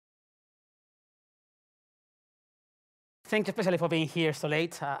Thank you especially for being here so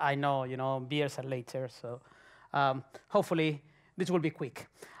late. I know, beers are later, so hopefully this will be quick.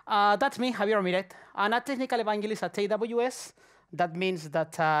 That's me, Javier Ramírez. I'm a technical evangelist at AWS. That means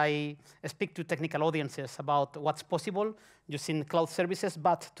that I speak to technical audiences about what's possible using cloud services.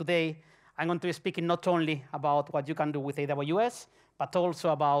 But today, I'm going to be speaking not only about what you can do with AWS, but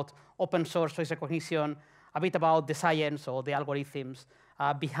also about open source face recognition, a bit about the science or the algorithms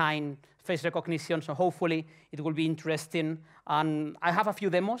behind face recognition. So hopefully, it will be interesting. And I have a few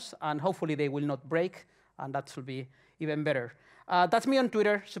demos, and hopefully, they will not break. And that should be even better. That's me on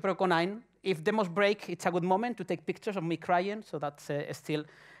Twitter, SuperCo9. If demos break, it's a good moment to take pictures of me crying. So that's still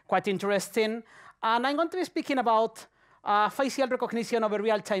quite interesting. And I'm going to be speaking about facial recognition over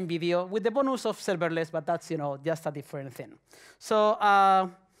real-time video with the bonus of serverless, but that's just a different thing. So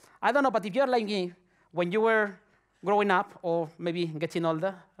I don't know, but if you're like me, when you were growing up, or maybe getting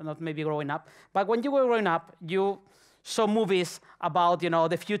older, not maybe growing up, but when you were growing up, you saw movies about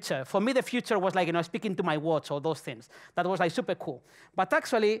the future. For me, the future was like speaking to my watch or those things. That was like super cool. But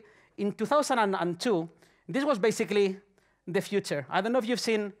actually, in 2002, this was basically the future. I don't know if you've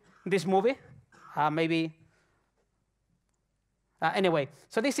seen this movie, maybe. Anyway,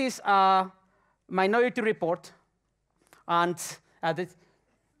 so this is Minority Report. And the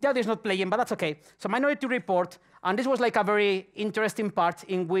is not playing, but that's OK. So Minority Report. And this was like a very interesting part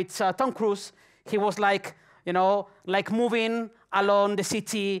in which Tom Cruise, he was like, like moving along the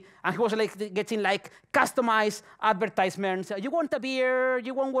city, and he was like getting like customized advertisements. You want a beer,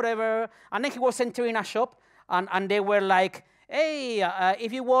 you want whatever. And then he was entering a shop, and they were like, hey,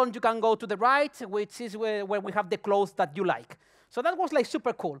 if you want, you can go to the right, which is where we have the clothes that you like. So that was like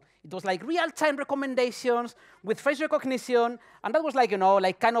super cool. It was like real-time recommendations with face recognition, and that was like,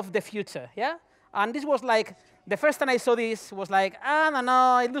 like kind of the future, yeah? And this was like, the first time I saw this was like, I don't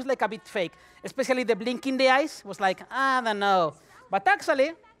know, it looks like a bit fake. Especially the blink in the eyes was like, I don't know. But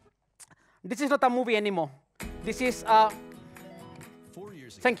actually, this is not a movie anymore. This is,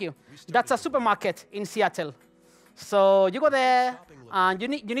 thank you. That's a supermarket in Seattle. So you go there, and you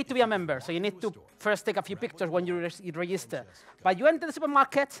need to be a member. So you need to first take a few pictures when you register. But you enter the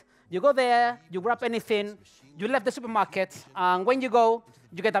supermarket, you go there, you grab anything, you left the supermarket, and when you go,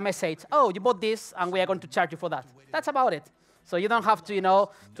 you get a message. Oh, you bought this, and we are going to charge you for that. That's about it. So you don't have to,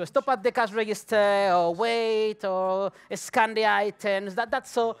 to stop at the cash register or wait or scan the items.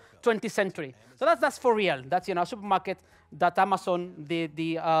 That's so 20th century. So that's for real. That's a supermarket that Amazon,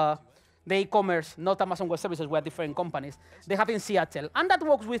 the e-commerce, not Amazon Web Services, we're different companies, they have in Seattle. And that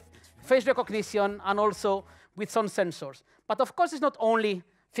works with face recognition and also with some sensors. But of course, it's not only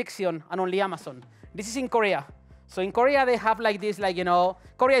fiction and only Amazon. This is in Korea. So in Korea, they have like this,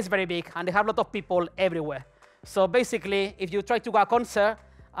 Korea is very big, and they have a lot of people everywhere. So basically, if you try to go to a concert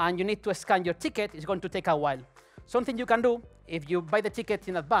and you need to scan your ticket, it's going to take a while. Something you can do, if you buy the ticket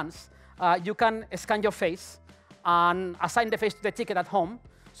in advance, you can scan your face and assign the face to the ticket at home.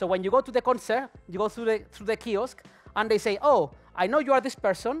 So when you go to the concert, you go through the kiosk, and they say, oh, I know you are this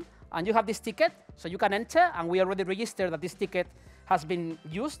person, and you have this ticket, so you can enter, and we already registered that this ticket has been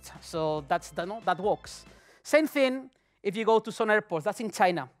used, so that works. Same thing if you go to some airports. That's in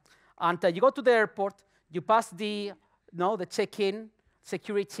China. And you go to the airport, you pass the check-in,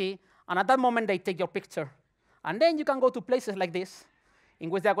 security, and at that moment, they take your picture. And then you can go to places like this, in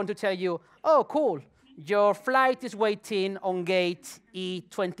which they're going to tell you, oh, cool, your flight is waiting on gate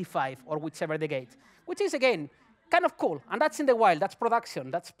E25, or whichever the gate, which is, again, kind of cool. And that's in the wild. That's production.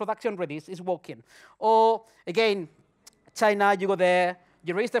 That's production ready. It's working. Or, again, China, you go there,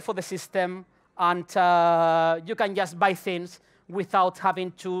 you register for the system, and you can just buy things without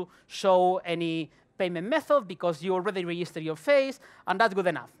having to show any payment method because you already registered your face, and that's good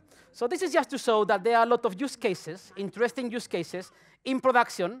enough. So this is just to show that there are a lot of use cases, interesting use cases, in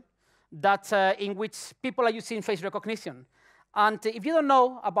production that in which people are using face recognition. And if you don't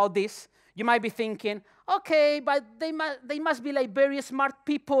know about this, you might be thinking, OK, but they must be like very smart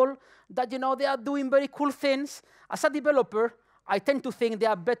people that they are doing very cool things. As a developer, I tend to think they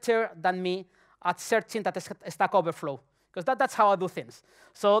are better than me at searching that Stack Overflow, because that's how I do things.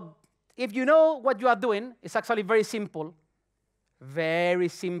 So if you know what you are doing, it's actually very simple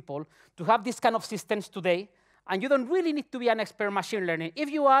to have these kind of systems today. And you don't really need to be an expert in machine learning.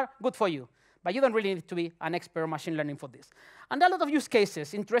 If you are, good for you. But you don't really need to be an expert in machine learning for this. And there are a lot of use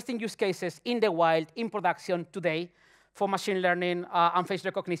cases, interesting use cases in the wild, in production today for machine learning and face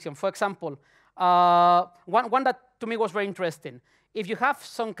recognition. For example, one that to me was very interesting. If you have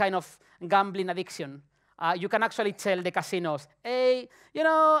some kind of gambling addiction, you can actually tell the casinos, hey,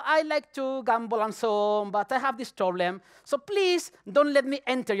 I like to gamble and so on, but I have this problem. So please don't let me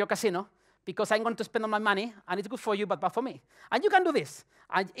enter your casino, because I'm going to spend all my money, and it's good for you, but bad for me. And you can do this.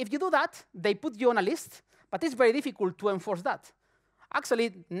 And if you do that, they put you on a list, but it's very difficult to enforce that.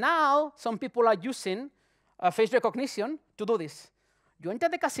 Actually, now some people are using face recognition to do this. You enter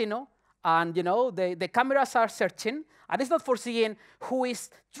the casino, and the cameras are searching, and it's not for seeing who is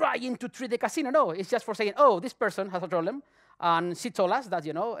trying to treat the casino. No, it's just for saying, oh, this person has a problem, and she told us that,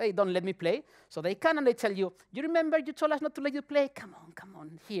 hey, don't let me play. So they can, and they tell you, you remember you told us not to let you play? Come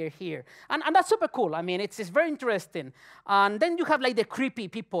on, here. And that's super cool. I mean, it's very interesting. And then you have like the creepy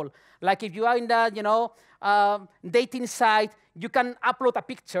people. Like if you are in the, dating site, you can upload a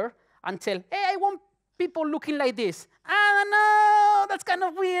picture and tell, hey, I want people looking like this. I don't know, that's kind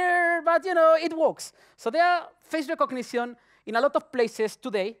of weird, but it works. So there are face recognition in a lot of places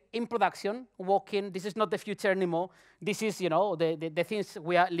today in production, working. This is not the future anymore. This is, the things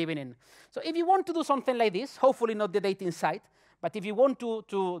we are living in. So if you want to do something like this, hopefully not the dating site, but if you want to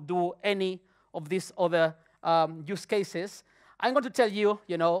do any of these other use cases, I'm going to tell you,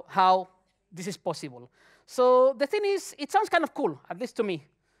 how this is possible. So the thing is, it sounds kind of cool, at least to me,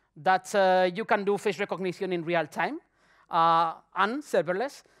 that you can do face recognition in real time and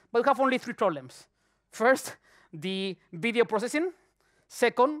serverless, but you have only 3 problems. First, the video processing.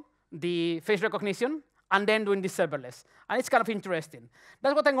 Second, the face recognition. And then doing the serverless. And it's kind of interesting.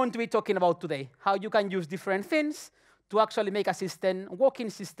 That's what I'm going to be talking about today, how you can use different things to actually make a system, working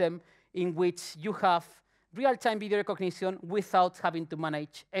system, in which you have real-time video recognition without having to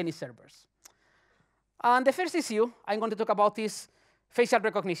manage any servers. And the first issue I'm going to talk about is facial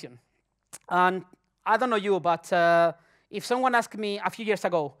recognition. And I don't know you, but if someone asked me a few years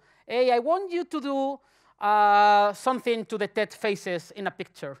ago, hey, I want you to do something to detect faces in a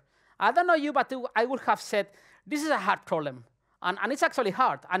picture, I don't know you, but I would have said, this is a hard problem. And it's actually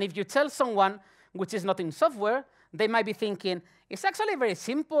hard. And if you tell someone which is not in software, they might be thinking, it's actually very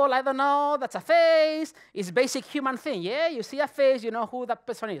simple. I don't know, that's a face. It's basic human thing. Yeah, you see a face, you know who that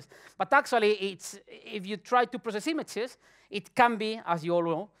person is. But actually, if you try to process images, it can be, as you all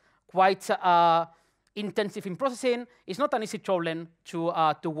know, quite intensive in processing. It's not an easy problem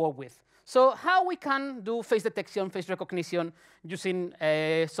to work with. So how we can do face detection, face recognition using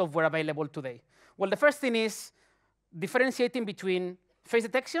software available today? Well, the first thing is differentiating between face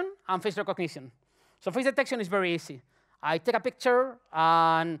detection and face recognition. So face detection is very easy. I take a picture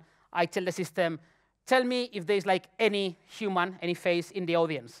and I tell the system, tell me if there's like any human, any face in the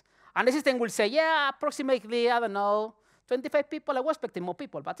audience. And the system will say, yeah, approximately, I don't know, 25 people. I was expecting more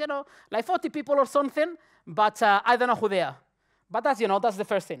people, but like 40 people or something, but I don't know who they are. But that's, that's the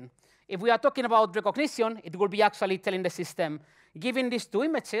first thing. If we are talking about recognition, it will be actually telling the system, given these 2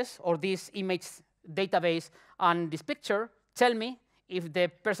 images, or this image database and this picture, tell me if the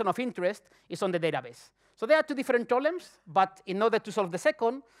person of interest is on the database. So there are 2 different problems, but in order to solve the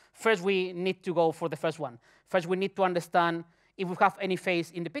second, first we need to go for the first one. First, we need to understand if we have any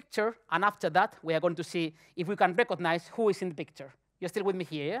face in the picture, and after that, we are going to see if we can recognize who is in the picture. You're still with me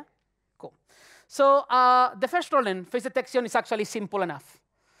here, yeah? Cool. So the first problem, face detection, is actually simple enough.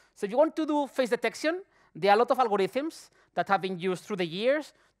 So if you want to do face detection, there are a lot of algorithms that have been used through the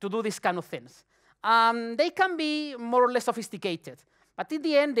years to do these kind of things. They can be more or less sophisticated, but in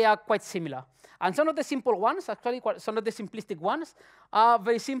the end, they are quite similar. And some of the simple ones, actually, some of the simplistic ones, are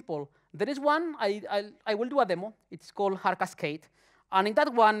very simple. There is one, I will do a demo. It's called Hard Cascade. And in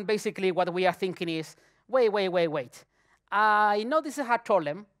that one, basically, what we are thinking is, wait. I know this is a hard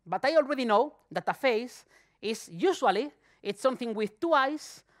problem, but I already know that a face is usually, it's something with 2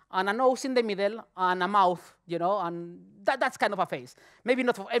 eyes, and a nose in the middle, and a mouth, and that's kind of a face. Maybe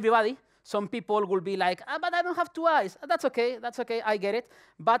not for everybody. Some people will be like, but I don't have 2 eyes. That's okay, I get it.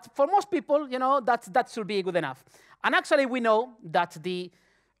 But for most people, that should be good enough. And actually, we know that the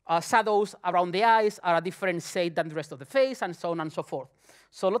shadows around the eyes are a different shade than the rest of the face, and so on and so forth.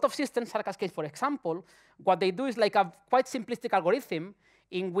 So a lot of systems, Hard Cascade, for example, what they do is like a quite simplistic algorithm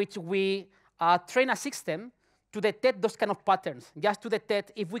in which we train a system to detect those kind of patterns, just to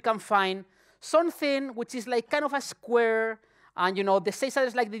detect if we can find something which is like kind of a square, and the shades are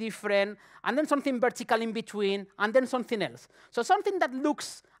slightly different, and then something vertical in between, and then something else. So something that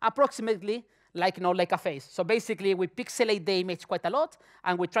looks approximately like, like a face. So basically, we pixelate the image quite a lot,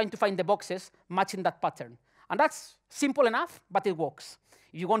 and we're trying to find the boxes matching that pattern. And that's simple enough, but it works.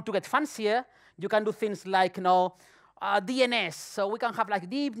 If you want to get fancier, you can do things like, DNS, so we can have like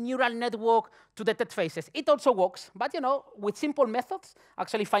deep neural network to detect faces. It also works, but with simple methods,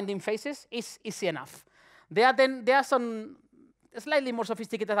 actually finding faces is easy enough. There are some slightly more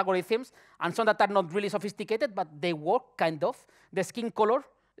sophisticated algorithms, and some that are not really sophisticated, but they work kind of. The skin color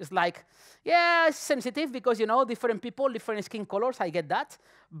It's like, yeah, it's sensitive because, different people, different skin colors, I get that.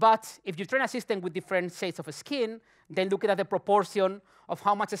 But if you train a system with different shades of skin, then looking at the proportion of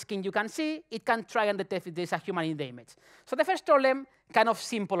how much skin you can see, it can try and detect if there's a human in the image. So the first problem, kind of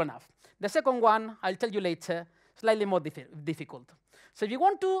simple enough. The second one, I'll tell you later, slightly more difficult. So if you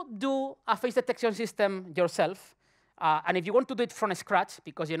want to do a face detection system yourself, and if you want to do it from scratch,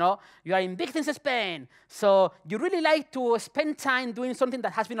 because you are in big things Spain, so you really like to spend time doing something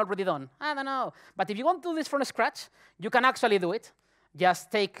that has been already done. I don't know. But if you want to do this from scratch, you can actually do it.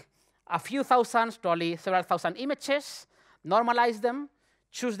 Just take a few thousands, probably several thousand images, normalize them,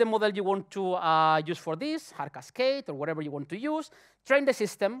 choose the model you want to use for this, hard cascade, or whatever you want to use, train the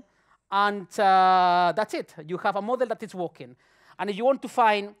system, and that's it. You have a model that is working. And if you want to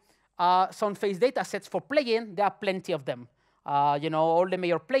find some face data sets for playing, there are plenty of them. All the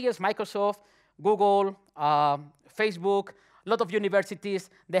major players, Microsoft, Google, Facebook, a lot of universities,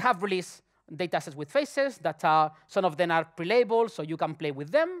 they have released data sets with faces that some of them are pre-labeled, so you can play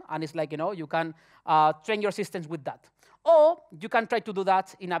with them. And it's like, you can train your systems with that. Or you can try to do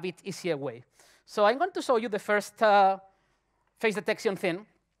that in a bit easier way. So I'm going to show you the first face detection thing.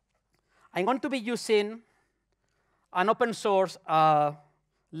 I'm going to be using an open source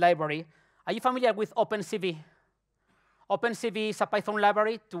library. Are you familiar with OpenCV? OpenCV is a Python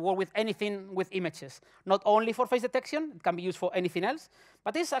library to work with anything with images, not only for face detection. It can be used for anything else.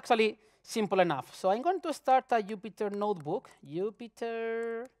 But it's actually simple enough. So I'm going to start a Jupyter notebook.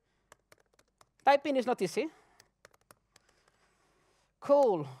 Jupyter. Typing is not easy.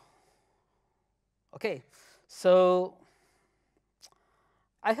 Cool. OK, so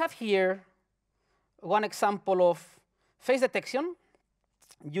I have here one example of face detection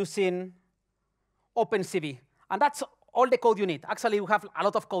using OpenCV. And that's all the code you need. Actually, we have a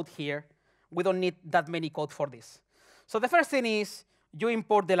lot of code here. We don't need that many code for this. So the first thing is you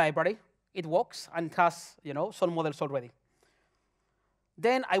import the library. It works and has some models already.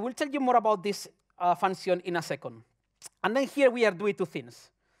 Then I will tell you more about this function in a second. And then here we are doing two things.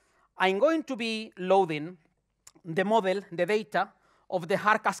 I'm going to be loading the model, the data, of the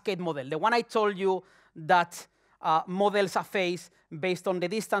hard cascade model, the one I told you that models a face based on the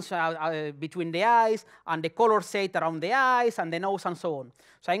distance between the eyes and the color shade around the eyes and the nose and so on.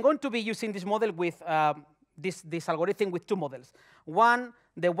 So I'm going to be using this model with this algorithm with two models. One,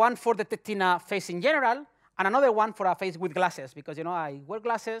 the one for detecting a face in general, and another one for a face with glasses, because I wear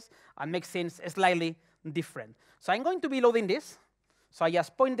glasses and make things slightly different. So I'm going to be loading this. So I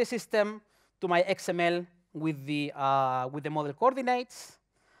just point the system to my XML with the model coordinates.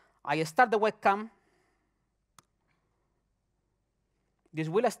 I start the webcam. This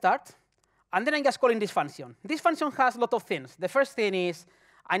will start. And then I'm just calling this function. This function has a lot of things. The first thing is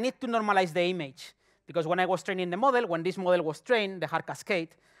I need to normalize the image. Because when I was training the model, when this model was trained, the hard cascade,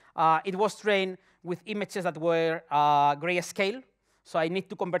 it was trained with images that were grayscale. So I need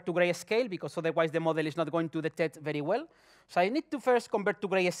to convert to grayscale, because otherwise the model is not going to detect very well. So I need to first convert to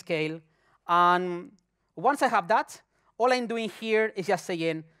grayscale. And once I have that, all I'm doing here is just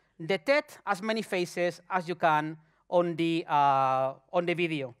saying, detect as many faces as you can on the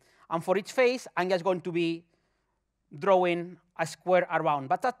video. And for each face, I'm just going to be drawing a square around.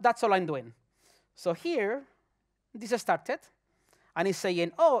 But that's all I'm doing. So here, this started. And it's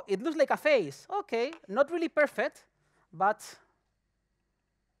saying, oh, it looks like a face. OK, not really perfect, but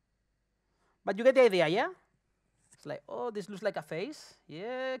you get the idea, yeah? It's like, oh, this looks like a face.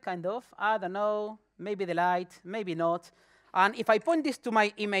 Yeah, kind of. I don't know. Maybe the light, maybe not. And if I point this to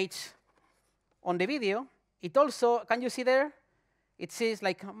my image on the video, it also, can you see there? It says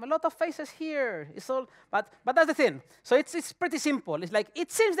like a lot of faces here. It's all, but that's the thing. So it's pretty simple. It's like,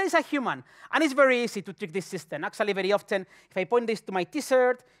 it seems there's a human. And it's very easy to trick this system. Actually, very often, if I point this to my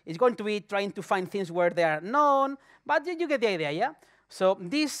T-shirt, it's going to be trying to find things where they are known. But you get the idea, yeah? So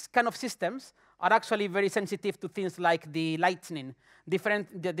these kind of systems are actually very sensitive to things like the lightning,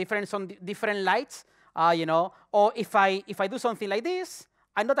 the difference on different lights, Or if I do something like this,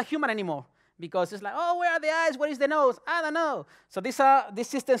 I'm not a human anymore. Because it's like, oh, where are the eyes? Where is the nose? I don't know. So these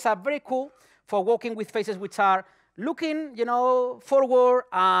systems are very cool for working with faces which are looking, forward,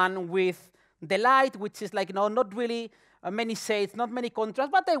 and with the light, which is like, not really many shades, not many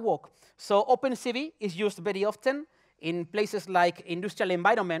contrasts, but they work. So OpenCV is used very often in places like industrial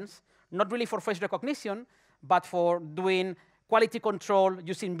environments, not really for face recognition, but for doing quality control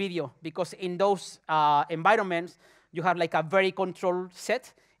using video. Because in those environments, you have like a very controlled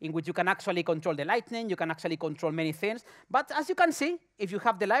set in which you can actually control the lighting, you can actually control many things. But as you can see, if you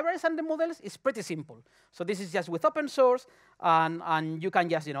have the libraries and the models, it's pretty simple. So this is just with open source, and you can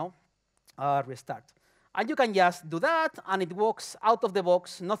just restart. And you can just do that, and it works out of the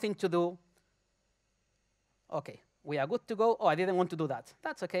box, nothing to do. OK, we are good to go. Oh, I didn't want to do that.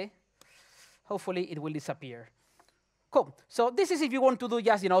 That's OK. Hopefully, it will disappear. Cool. So this is if you want to do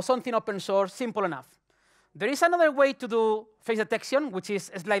just something open source, simple enough. There is another way to do face detection, which is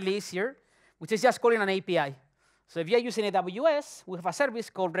slightly easier, which is just calling an API. So if you're using AWS, we have a service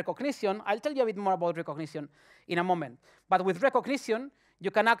called Recognition. I'll tell you a bit more about Recognition in a moment. But with Recognition,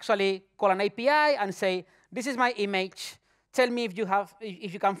 you can actually call an API and say, this is my image. Tell me if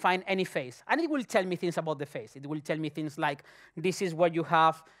you can find any face. And it will tell me things about the face. It will tell me things like, this is where you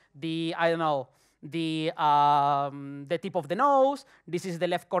have the, I don't know, the tip of the nose. This is the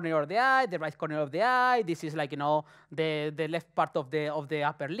left corner of the eye, the right corner of the eye. This is like, the left part of the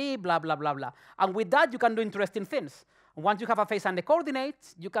upper lip, blah, blah, blah, blah. And with that, you can do interesting things. Once you have a face and the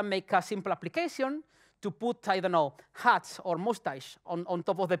coordinates, you can make a simple application to put, I don't know, hats or mustache on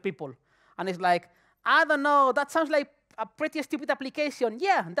top of the people. And it's like, I don't know, that sounds like a pretty stupid application.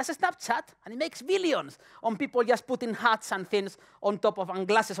 Yeah, that's a Snapchat, and it makes billions on people just putting hats and things on top of, and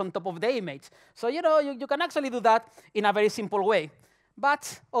glasses on top of the image. So, you can actually do that in a very simple way.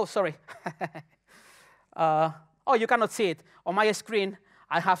 But, oh, sorry. Oh, you cannot see it. On my screen,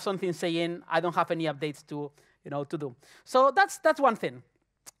 I have something saying I don't have any updates to do. So that's one thing.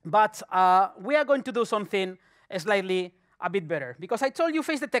 But we are going to do something slightly a bit better. Because I told you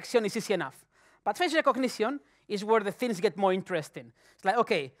face detection is easy enough. But face recognition is where the things get more interesting. It's like,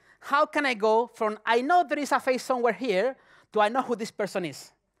 OK, how can I go from I know there is a face somewhere here to I know who this person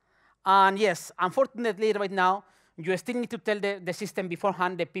is? And yes, unfortunately, right now, you still need to tell the system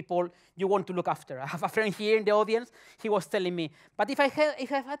beforehand the people you want to look after. I have a friend here in the audience. He was telling me, but if I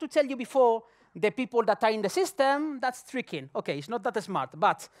had to tell you before the people that are in the system, that's tricky. OK, it's not that smart.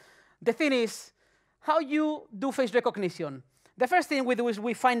 But the thing is, how you do face recognition. The first thing we do is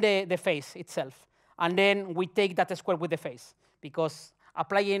we find the face itself. And then we take that square with the face. Because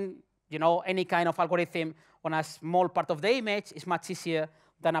applying any kind of algorithm on a small part of the image is much easier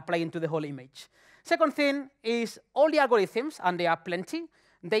than applying to the whole image. Second thing is all the algorithms, and there are plenty,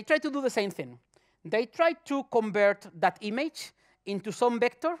 they try to do the same thing. They try to convert that image into some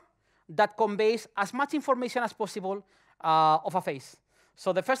vector that conveys as much information as possible of a face.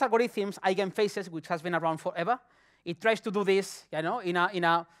 So the first algorithms, eigenfaces, which has been around forever, it tries to do this in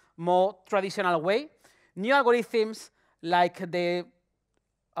a more traditional way. New algorithms like the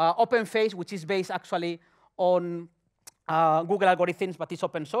OpenFace, which is based actually on Google algorithms, but it's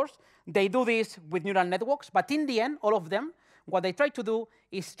open source. They do this with neural networks. But in the end, all of them, what they try to do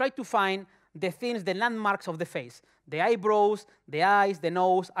is try to find the things, the landmarks of the face, the eyebrows, the eyes, the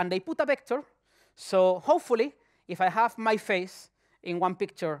nose, and they put a vector. So hopefully, if I have my face in one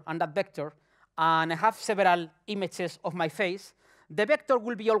picture and that vector, and I have several images of my face, the vector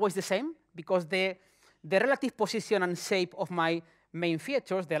will be always the same, because the relative position and shape of my main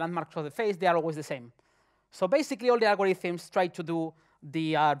features, the landmarks of the face, they are always the same. So basically, all the algorithms try to do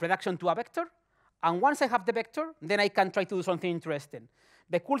the reduction to a vector. And once I have the vector, then I can try to do something interesting.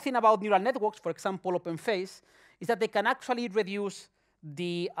 The cool thing about neural networks, for example, OpenFace, is that they can actually reduce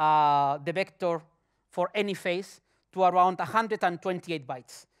the vector for any face to around 128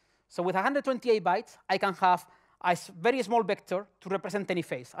 bytes. So with 128 bytes, I can have a very small vector to represent any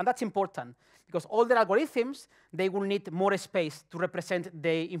face. And that's important, because all the algorithms, they will need more space to represent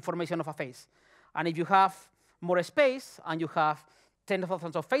the information of a face. And if you have more space and you have tens of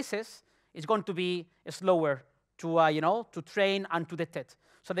thousands of faces, it's going to be slower to train and to detect.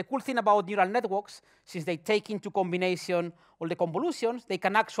 So the cool thing about neural networks, since they take into combination all the convolutions, they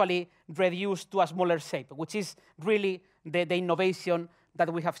can actually reduce to a smaller shape, which is really the innovation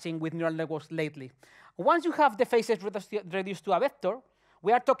that we have seen with neural networks lately. Once you have the faces reduced to a vector,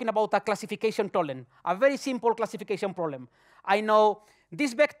 we are talking about a classification problem, a very simple classification problem. I know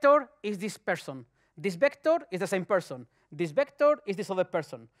this vector is this person. This vector is the same person. This vector is this other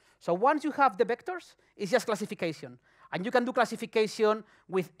person. So once you have the vectors, it's just classification. And you can do classification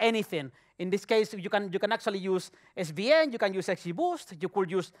with anything. In this case, you can actually use SVN, you can use XGBoost, you could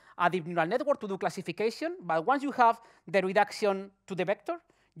use a deep neural network to do classification. But once you have the reduction to the vector,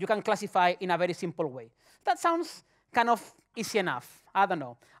 you can classify in a very simple way. That sounds kind of easy enough. I don't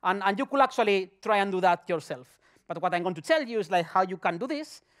know. And you could actually try and do that yourself. But what I'm going to tell you is like how you can do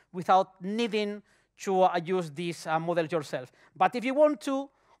this without needing to use this model yourself. But if you want to,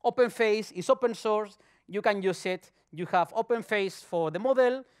 OpenFace is open source. You can use it. You have OpenFace for the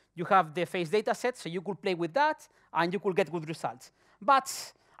model. You have the face data set, so you could play with that, and you could get good results.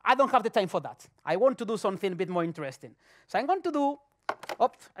 But I don't have the time for that. I want to do something a bit more interesting. So I'm going to do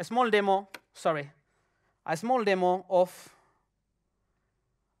a small demo. Sorry, a small demo of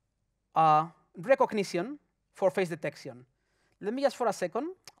recognition for face detection. Let me just for a second,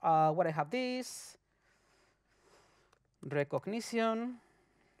 where I have this. Recognition.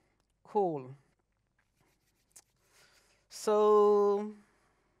 Cool. So,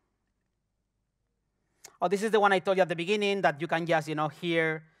 this is the one I told you at the beginning, that you can just,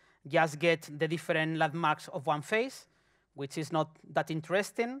 here, just get the different landmarks of one face, which is not that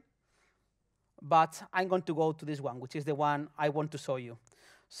interesting. But I'm going to go to this one, which is the one I want to show you.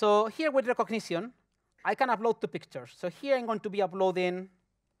 So here with recognition, I can upload 2 pictures. So here I'm going to be uploading,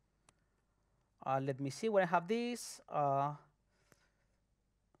 let me see where I have this.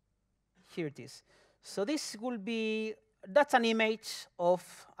 Here it is. So this will be, that's an image of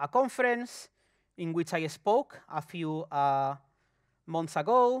a conference in which I spoke a few months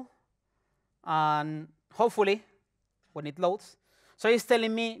ago. And hopefully, when it loads, so it's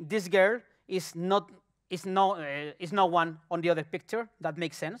telling me this girl is no one on the other picture. That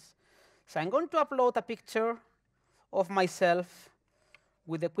makes sense. So I'm going to upload a picture of myself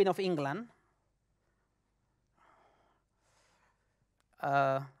with the Queen of England.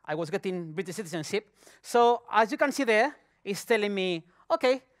 I was getting British citizenship. So as you can see there, it's telling me,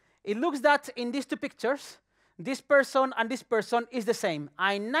 OK, it looks that in these 2 pictures, this person and this person is the same.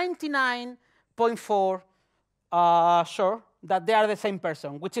 I'm 99.4 sure that they are the same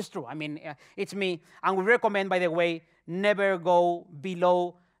person, which is true. I mean, it's me. And we recommend, by the way, never go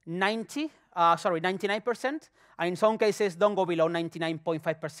below 99%. And in some cases, don't go below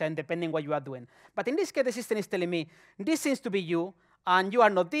 99.5%, depending what you are doing. But in this case, the system is telling me, this seems to be you, and you are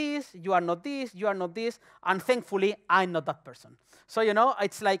not this, you are not this, you are not this, and thankfully, I'm not that person. So,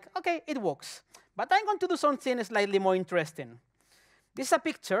 it's like, OK, it works. But I'm going to do something slightly more interesting. This is a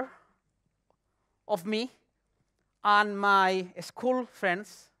picture of me and my school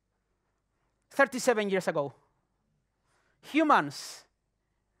friends 37 years ago. Humans,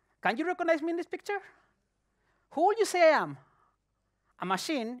 can you recognize me in this picture? Who would you say I am? A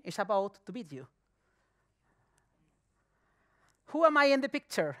machine is about to beat you. Who am I in the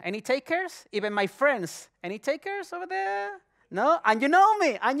picture? Any takers? Even my friends. Any takers over there? No? And you know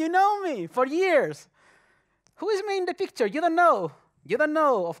me for years. Who is me in the picture? You don't know. You don't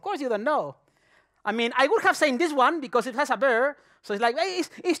know. Of course you don't know. I mean, I would have said this one because it has a bear. So it's like, hey,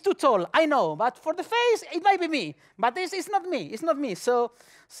 it's too tall. I know. But for the face, it might be me. But it's not me. It's not me. So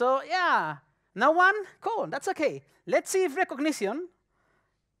yeah. No one? Cool. That's OK. Let's see if recognition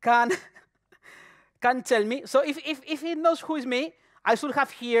can tell me. So if it knows who is me, I should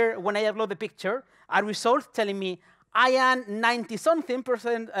have here, when I upload the picture, a result telling me I am 90-something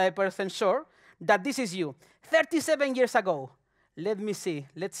percent sure that this is you. 37 years ago. Let me see.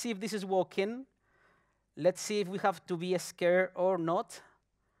 Let's see if this is working. Let's see if we have to be scared or not.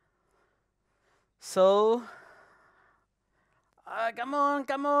 So, come on,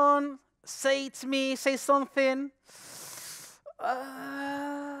 come on. Say it's me. Say something.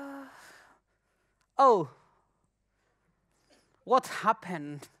 Oh, what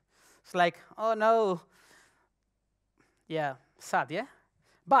happened? It's like, oh no. Yeah, sad, yeah?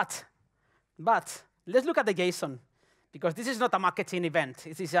 But let's look at the JSON, because this is not a marketing event.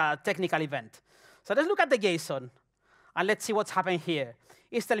 This is a technical event. So let's look at the JSON, and let's see what's happened here.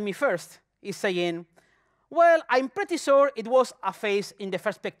 It's telling me first, it's saying, well, I'm pretty sure it was a face in the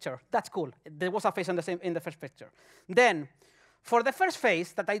first picture. That's cool. There was a face in the first picture. Then, for the first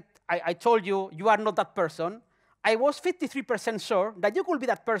face that I told you, you are not that person, I was 53% sure that you could be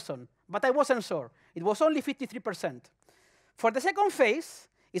that person, but I wasn't sure. It was only 53%. For the second face,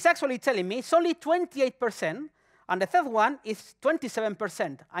 it's actually telling me it's only 28%, and the third one is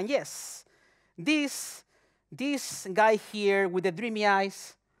 27%. And yes, this guy here with the dreamy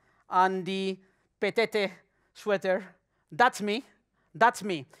eyes and the petete sweater, that's me. That's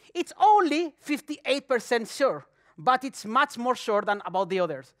me. It's only 58% sure, but it's much more sure than about the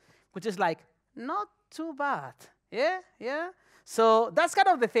others, which is like, not too bad. Yeah, yeah? So that's kind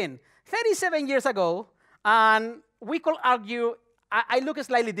of the thing. 37 years ago, and we could argue, I look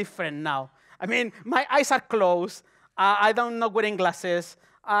slightly different now. I mean, my eyes are closed. I don't know wearing glasses.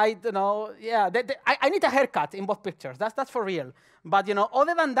 I don't know. Yeah, I need a haircut in both pictures. That's for real. But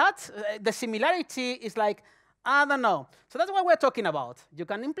other than that, the similarity is like, I don't know. So that's what we're talking about. You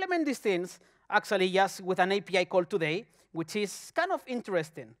can implement these things actually just with an API call today, which is kind of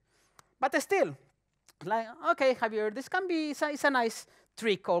interesting. But still, like, OK, Javier, this can be it's a nice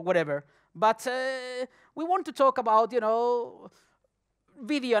trick or whatever. But we want to talk about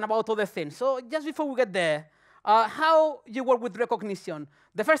video and about other things. So just before we get there, how you work with recognition.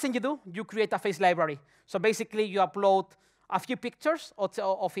 The first thing you do, you create a face library. So basically, you upload a few pictures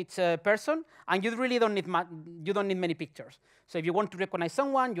of each person, and you really don't need many pictures. So if you want to recognize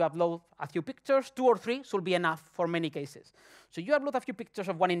someone, you upload a few pictures. 2 or 3 should be enough for many cases. So you upload a few pictures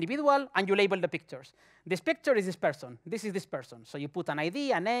of one individual, and you label the pictures. This picture is this person. This is this person. So you put an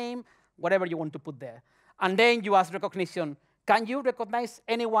ID, a name, whatever you want to put there. And then you ask recognition, can you recognize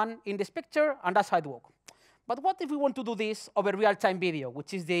anyone in this picture? And that's how it works. But what if we want to do this over real-time video,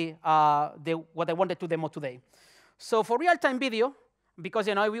 which is what I wanted to demo today? So for real-time video, because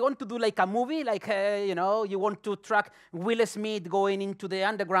we want to do like a movie, like you want to track Will Smith going into the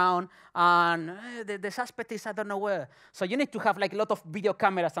underground, and the suspect is I don't know where. So you need to have like a lot of video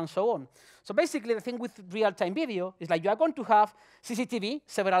cameras and so on. So basically, the thing with real-time video is like you are going to have CCTV,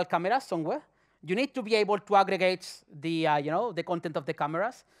 several cameras somewhere. You need to be able to aggregate the the content of the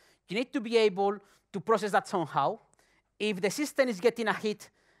cameras. You need to be able to process that somehow. If the system is getting a hit,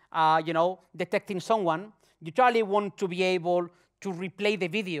 detecting someone, you probably want to be able to replay the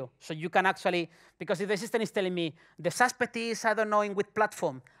video. So you can actually, because if the system is telling me the suspect is, I don't know, in which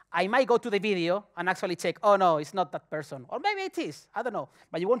platform, I might go to the video and actually check, oh, no, it's not that person. Or maybe it is, I don't know.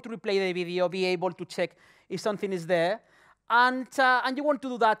 But you want to replay the video, be able to check if something is there. And you want to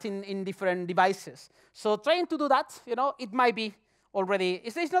do that in different devices. So trying to do that, it might be already,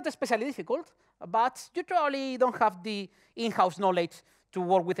 it's not especially difficult, but you probably don't have the in-house knowledge to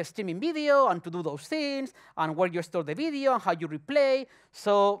work with a streaming video and to do those things, and where you store the video and how you replay.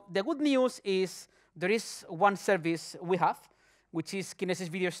 So the good news is there is one service we have, which is Kinesis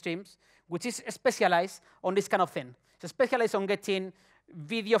Video Streams, which is specialized on this kind of thing. It's specialized on getting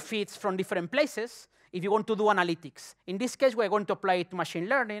video feeds from different places if you want to do analytics. In this case, we're going to apply it to machine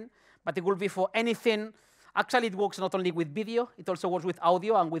learning, but it will be for anything. Actually, it works not only with video, it also works with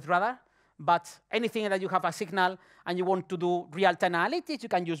audio and with radar. But anything that you have a signal and you want to do real-time analytics, you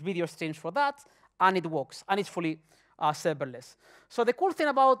can use video streams for that, and it works, and it's fully serverless. So the cool thing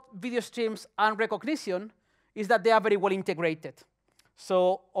about video streams and recognition is that they are very well integrated.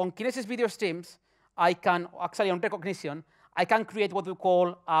 So on Kinesis Video Streams, on recognition, I can create what we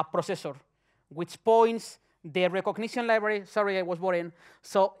call a processor, which points the recognition library. Sorry, I was boring.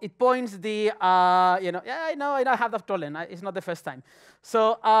 So it points the, I know I have that problem. It's not the first time.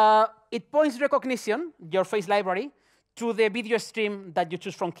 So it points recognition, your face library, to the video stream that you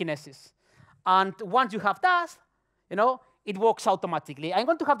choose from Kinesis. And once you have that, it works automatically. I'm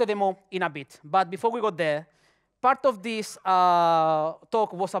going to have the demo in a bit. But before we go there, part of this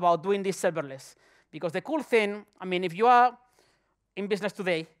talk was about doing this serverless. Because the cool thing, if you are in business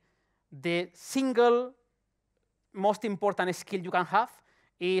today, the single most important skill you can have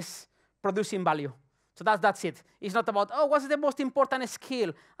is producing value. So that's it. It's not about, oh, what's the most important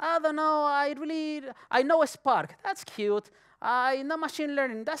skill? I don't know, I know Spark, that's cute. I know machine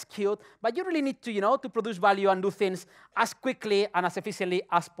learning, that's cute. But you really need to, to produce value and do things as quickly and as efficiently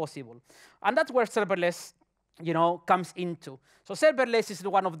as possible. And that's where serverless, comes into. So serverless is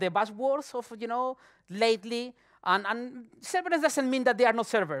one of the buzzwords of, lately. And serverless doesn't mean that they are not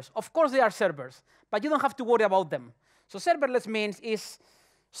servers. Of course, they are servers, but you don't have to worry about them. So serverless means it's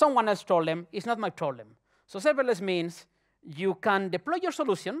someone else's problem, it's not my problem. So serverless means you can deploy your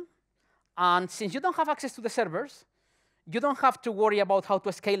solution, and since you don't have access to the servers, you don't have to worry about how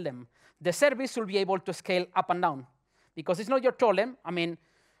to scale them. The service will be able to scale up and down, because it's not your problem.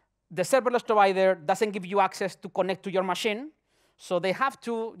 The serverless provider doesn't give you access to connect to your machine, so they have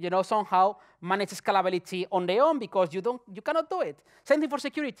to, somehow manage scalability on their own, because you cannot do it. Same thing for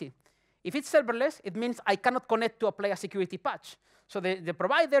security. If it's serverless, it means I cannot connect to apply a security patch. So the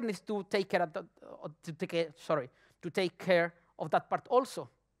provider needs to take care of that part also.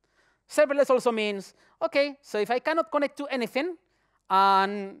 Serverless also means, OK, so if I cannot connect to anything,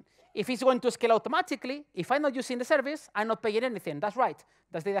 and if it's going to scale automatically, if I'm not using the service, I'm not paying anything. That's right.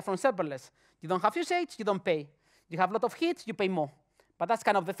 That's data from serverless. You don't have usage, you don't pay. You have a lot of hits, you pay more. But that's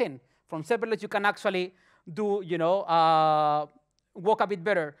kind of the thing. From serverless, you can actually do, work a bit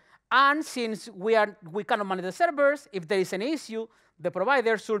better. And since we cannot manage the servers, if there is an issue, the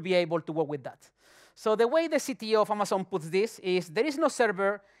provider should be able to work with that. So the way the CTO of Amazon puts this is there is no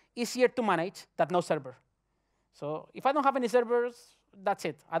server easier to manage than no server. So if I don't have any servers, that's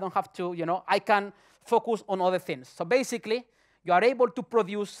it. I don't have to, I can focus on other things. So basically, you are able to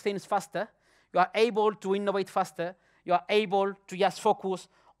produce things faster. You are able to innovate faster. You are able to just focus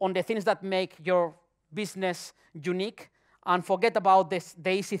on the things that make your business unique and forget about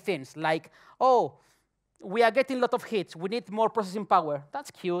the easy things like, oh, we are getting a lot of hits. We need more processing power.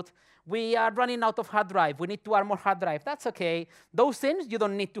 That's cute. We are running out of hard drive. We need to add more hard drive. That's OK. Those things, you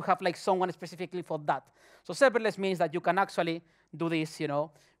don't need to have like someone specifically for that. So serverless means that you can actually do this,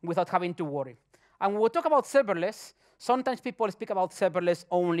 without having to worry. And when we talk about serverless, Sometimes people speak about serverless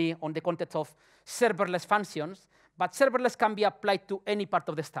only on the context of serverless functions, but serverless can be applied to any part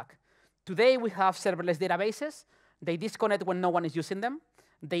of the stack. Today, we have serverless databases. They disconnect when no one is using them.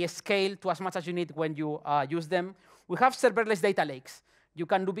 They scale to as much as you need when you use them. We have serverless data lakes. You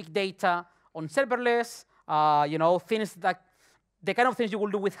can do big data on serverless, things that the kind of things you will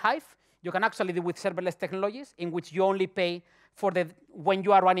do with Hive, you can actually do with serverless technologies, in which you only pay for when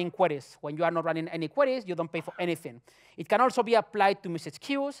you are running queries. When you are not running any queries, you don't pay for anything. It can also be applied to message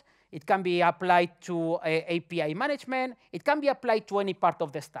queues. It can be applied to API management. It can be applied to any part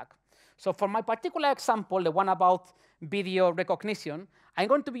of the stack. So for my particular example, the one about video recognition, I'm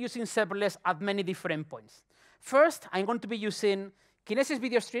going to be using serverless at many different points. First, I'm going to be using Kinesis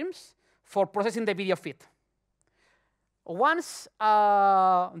video streams for processing the video feed. Once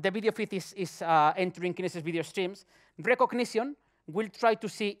the video feed is entering Kinesis video streams, recognition will try to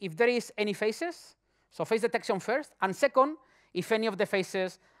see if there is any faces, so face detection first, and second, if any of the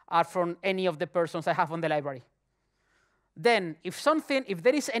faces are from any of the persons I have on the library. Then, if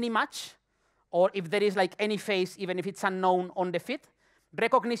there is any match, or if there is like any face, even if it's unknown on the feed,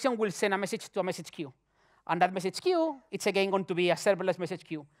 recognition will send a message to a message queue. And that message queue, it's again going to be a serverless message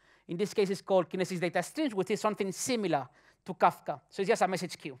queue. In this case, it's called Kinesis Data Streams, which is something similar to Kafka. So it's just a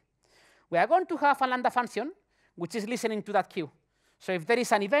message queue. We are going to have a Lambda function, which is listening to that queue. So if there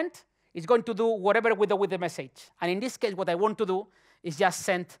is an event, it's going to do whatever we do with the message. And in this case, what I want to do is just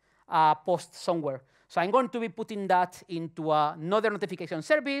send a post somewhere. So I'm going to be putting that into another notification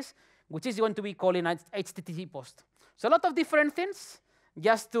service, which is going to be calling an HTTP post. So a lot of different things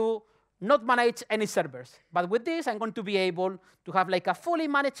just to not manage any servers. But with this, I'm going to be able to have like a fully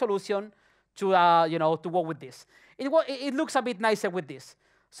managed solution to work with this. It looks a bit nicer with this.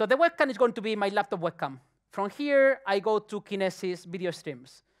 So the webcam is going to be my laptop webcam. From here, I go to Kinesis video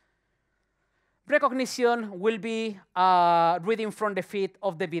streams. Recognition will be reading from the feed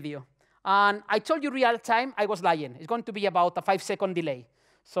of the video. And I told you real time, I was lying. It's going to be about a 5-second delay.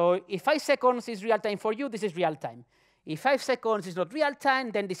 So if 5 seconds is real time for you, this is real time. If 5 seconds is not real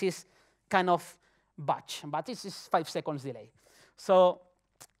time, then this is kind of batch. But this is 5 seconds delay. So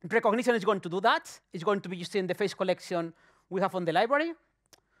recognition is going to do that. It's going to be using the face collection we have on the library.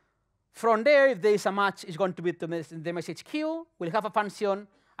 From there, if there is a match, it's going to be the message queue. We'll have a function.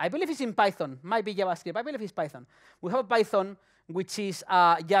 I believe it's in Python. Might be JavaScript. I believe it's Python. We have a Python, which is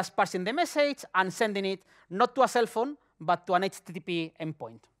just parsing the message and sending it not to a cell phone, but to an HTTP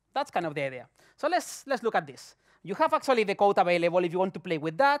endpoint. That's kind of the idea. So let's look at this. You have actually the code available if you want to play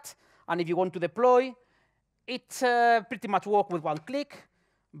with that. And if you want to deploy, it pretty much works with one click.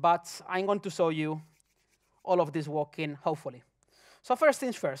 But I'm going to show you all of this working, hopefully. So first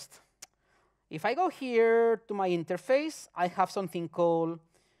things first. If I go here to my interface, I have something called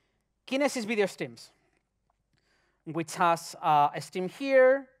Kinesis video streams, which has a stream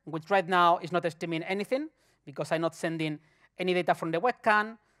here, which right now is not streaming anything, because I'm not sending any data from the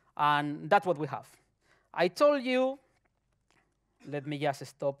webcam, and that's what we have. I told you, let me just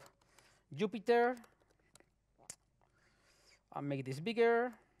stop Jupyter and make this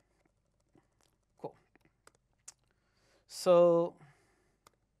bigger. Cool. So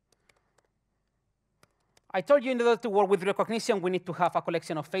I told you in order to work with recognition, we need to have a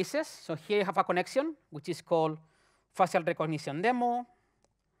collection of faces. So here you have a connection, which is called facial recognition demo.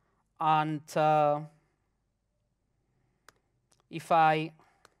 And if I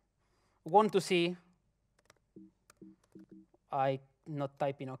want to see, I'm not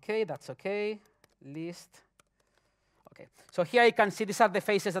typing OK, that's OK, list. OK, so here I can see these are the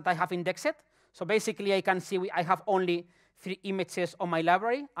faces that I have indexed. So basically, I can see I have only 3 images on my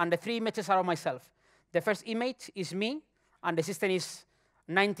library, and the 3 images are of myself. The first image is me, and the system is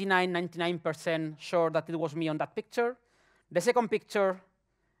 99% sure that it was me on that picture. The second picture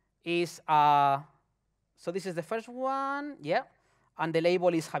is, so this is the first one, yeah, and the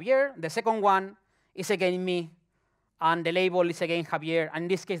label is Javier. The second one is again me, and the label is again Javier. And in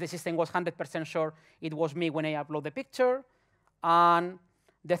this case, the system was 100% sure it was me when I upload the picture. And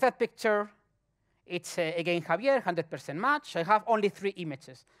the third picture, it's again Javier, 100% match. I have only 3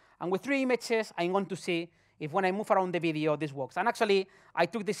 images. And with 3 images, I'm going to see if when I move around the video, this works. And actually, I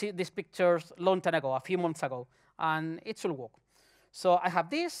took these pictures a long time ago, a few months ago, and it should work. So I have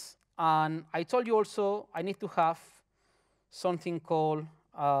this, and I told you also I need to have something called,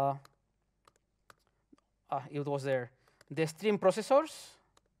 it was there, the stream processors.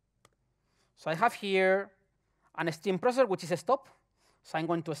 So I have here an stream processor, which is a stop. So I'm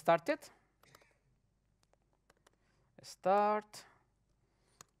going to start it. Start.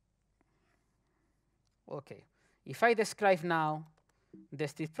 OK. If I describe now the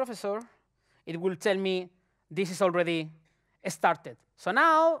stream processor, it will tell me this is already started. So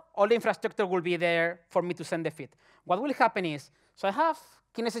now all the infrastructure will be there for me to send the feed. What will happen is, so I have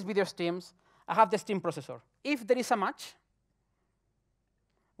Kinesis video streams, I have the stream processor. If there is a match,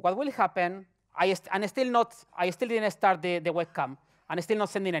 what will happen, I still didn't start the webcam, and I'm still not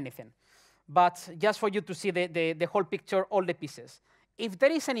sending anything. But just for you to see the whole picture, all the pieces. If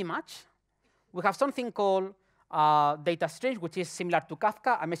there is any match, we have something called data streams, which is similar to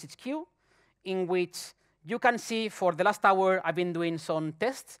Kafka, a message queue, in which you can see for the last hour, I've been doing some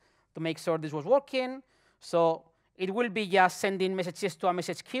tests to make sure this was working. So it will be just sending messages to a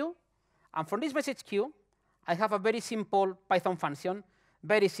message queue. And from this message queue, I have a very simple Python function,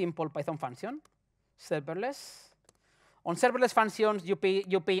 serverless. On serverless functions, you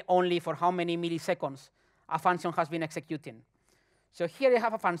pay only for how many milliseconds a function has been executing. So here I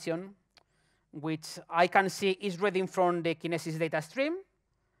have a function which I can see is reading from the Kinesis data stream.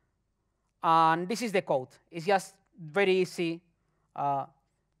 And this is the code. It's just very easy. Yeah,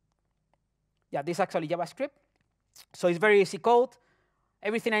 this is actually JavaScript. So it's very easy code.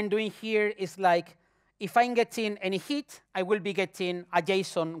 Everything I'm doing here is like, if I'm getting any hit, I will be getting a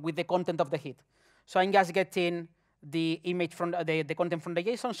JSON with the content of the hit. So I'm just getting the image from the content from the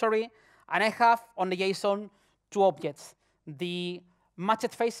JSON, sorry. And I have on the JSON 2 objects, the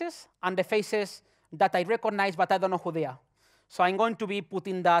matched faces and the faces that I recognize, but I don't know who they are. So I'm going to be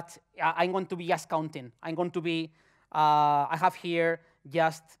putting that, I'm going to be just counting. I'm going to be, I have here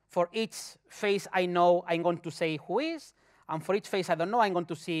just for each face I know, I'm going to say who is. And for each face I don't know, I'm going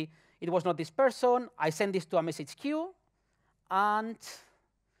to see it was not this person. I send this to a message queue. And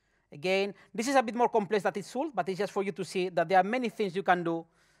again, this is a bit more complex than it should, but it's just for you to see that there are many things you can do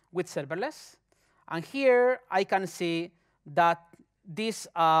with serverless. And here I can see that this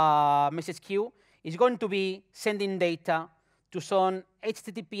message queue is going to be sending data to some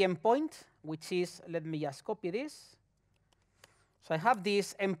HTTP endpoint, which is, let me just copy this. So I have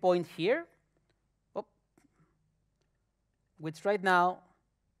this endpoint here, which right now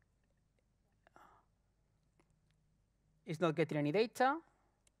is not getting any data.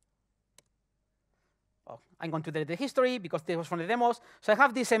 Oh, I'm going to delete the history because this was from the demos. So I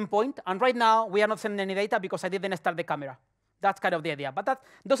have this endpoint, and right now we are not sending any data because I didn't start the camera. That's kind of the idea. But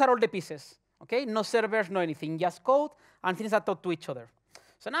those are all the pieces. Okay, no servers, no anything, just code and things that talk to each other.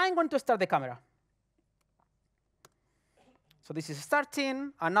 So now I'm going to start the camera. So this is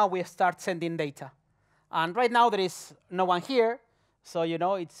starting, and now we start sending data. And right now there is no one here, so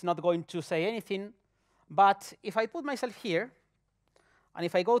it's not going to say anything. But if I put myself here, and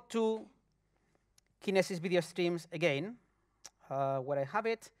if I go to Kinesis video streams again, where I have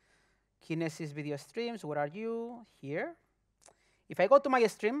it, Kinesis video streams, where are you? Here. If I go to my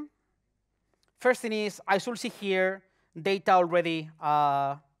stream, first thing is I should see here data already.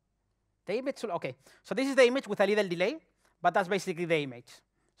 The image should, OK. So this is the image with a little delay, but that's basically the image.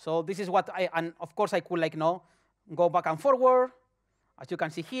 So this is what and of course I could go back and forward, as you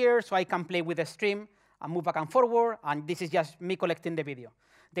can see here. So I can play with the stream and move back and forward, and this is just me collecting the video.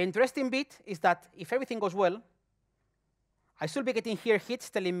 The interesting bit is that if everything goes well, I should be getting here hits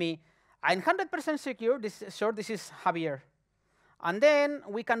telling me, I'm 100% sure this is Javier. And then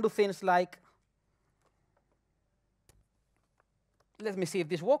we can do things like, let me see if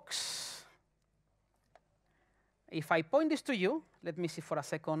this works. If I point this to you, let me see for a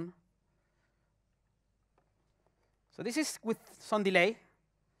second. So this is with some delay,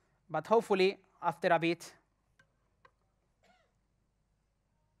 but hopefully after a bit,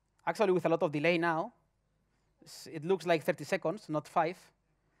 actually with a lot of delay now, it looks like 30 seconds, not 5.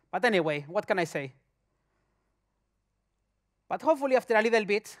 But anyway, what can I say? But hopefully after a little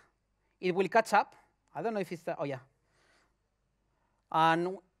bit, it will catch up. I don't know if it's oh yeah.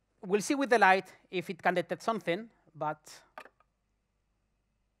 And we'll see with the light if it can detect something, but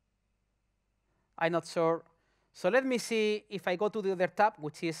I'm not sure. So let me see if I go to the other tab,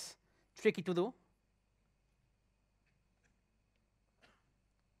 which is tricky to do.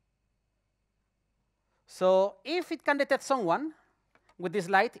 So if it can detect someone with this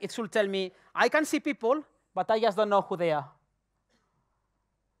light, it should tell me, I can see people, but I just don't know who they are.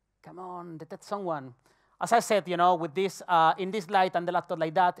 Come on, detect someone. As I said, with this, in this light and the laptop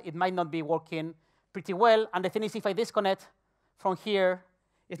like that, it might not be working pretty well. And the thing is, if I disconnect from here,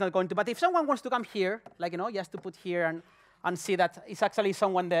 it's not going to. But if someone wants to come here, just to put here and see that it's actually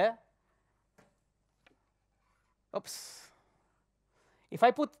someone there. Oops. If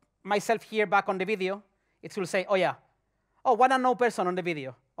I put myself here back on the video, it will say, oh, yeah. Oh, one unknown person on the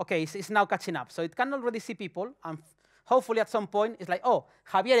video. OK, it's now catching up. So it can already see people. And hopefully, at some point, it's like, oh,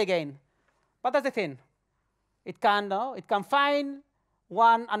 Javier again. But that's the thing. It can find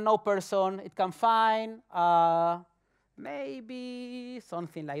one unknown person, it can find maybe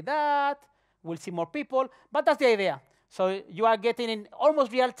something like that. We'll see more people, but that's the idea. So you are getting in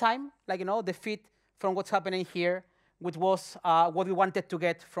almost real time, like the feed from what's happening here, which was what we wanted to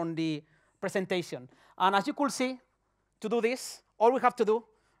get from the presentation. And as you could see, to do this, all we have to do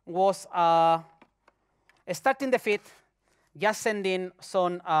was starting the feed, just sending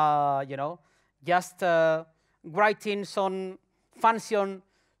some, just writing some function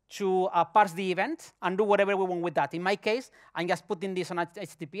to parse the event and do whatever we want with that. In my case, I'm just putting this on a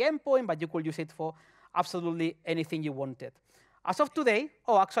HTTP endpoint, but you could use it for absolutely anything you wanted. As of today,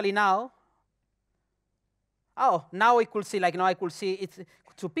 actually now I could see, I could see it's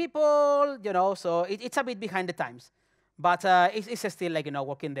 2 people, so it's a bit behind the times. But it's still,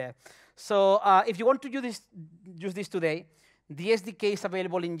 working there. So if you want to use this today, the SDK is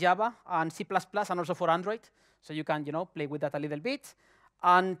available in Java and C++ and also for Android. So you can, play with that a little bit.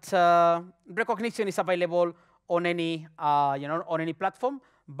 And recognition is available on any, on any platform.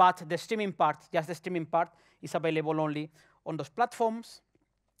 But the streaming part, just the streaming part, is available only on those platforms.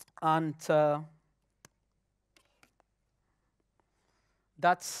 And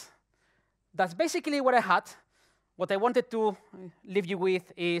that's basically what I had. What I wanted to leave you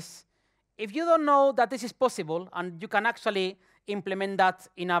with is, if you don't know that this is possible, and you can actually implement that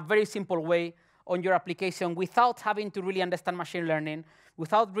in a very simple way on your application without having to really understand machine learning,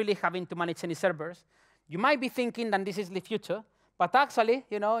 without really having to manage any servers, you might be thinking that this is the future. But actually,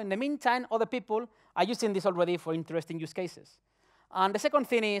 in the meantime, other people are using this already for interesting use cases. And the second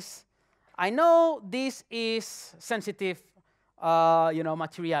thing is, I know this is sensitive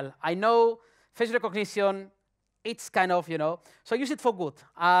material. I know face recognition, it's kind of, so use it for good.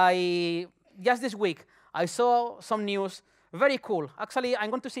 Just this week, I saw some news, very cool. Actually,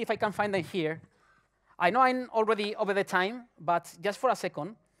 I'm going to see if I can find them here. I know I'm already over the time, but just for a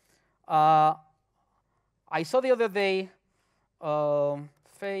second. I saw the other day,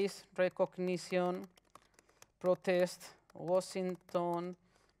 face recognition, protest, Washington,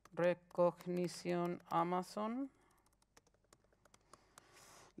 recognition, Amazon.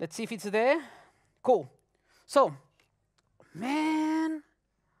 Let's see if it's there. Cool. So, man.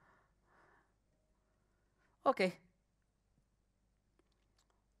 OK.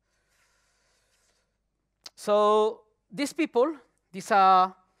 So these people, these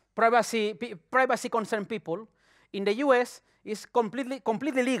are privacy concerned people, in the US is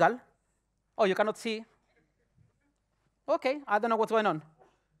completely legal. Oh, you cannot see? OK, I don't know what's going on.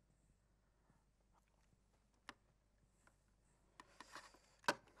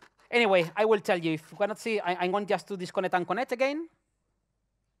 Anyway, I will tell you. If you cannot see, I'm going just to disconnect and connect again.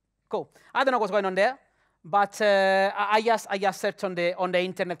 Cool. I don't know what's going on there, but I just searched on the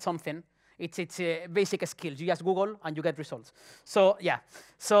internet something. It's basic skills. You just Google and you get results. So yeah.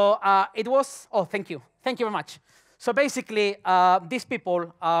 So it was. Oh, thank you. Thank you very much. So basically, these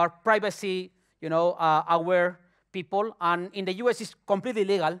people are privacy, aware people, and in the US, it's completely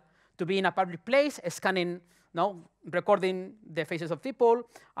legal to be in a public place, scanning, recording the faces of people,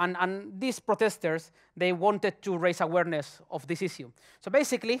 and these protesters, they wanted to raise awareness of this issue. So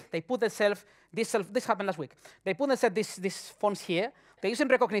basically, they put themselves, this happened last week, they put themselves these fonts here, they're using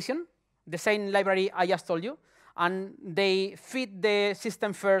recognition, the same library I just told you, and they feed the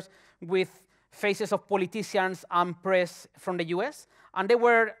system first with faces of politicians and press from the US, and they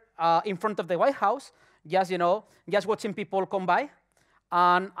were in front of the White House, just watching people come by,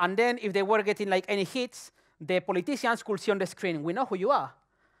 and then if they were getting any hits, the politicians could see on the screen, we know who you are.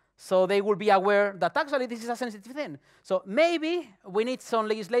 So they will be aware that actually this is a sensitive thing. So maybe we need some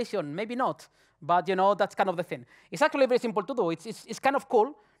legislation, maybe not. But that's kind of the thing. It's actually very simple to do. It's kind of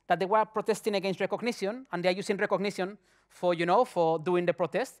cool that they were protesting against recognition, and they're using recognition for for doing the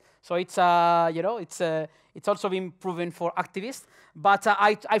protest. So it's it's also been proven for activists. But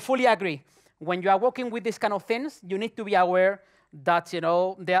I fully agree. When you are working with these kind of things, you need to be aware that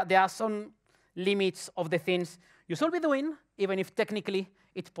there are some limits of the things you should be doing, even if technically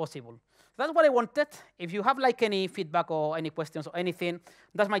it's possible. That's what I wanted. If you have any feedback or any questions or anything,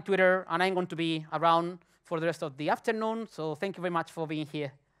 that's my Twitter, and I'm going to be around for the rest of the afternoon. So thank you very much for being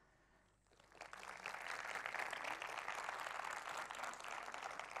here.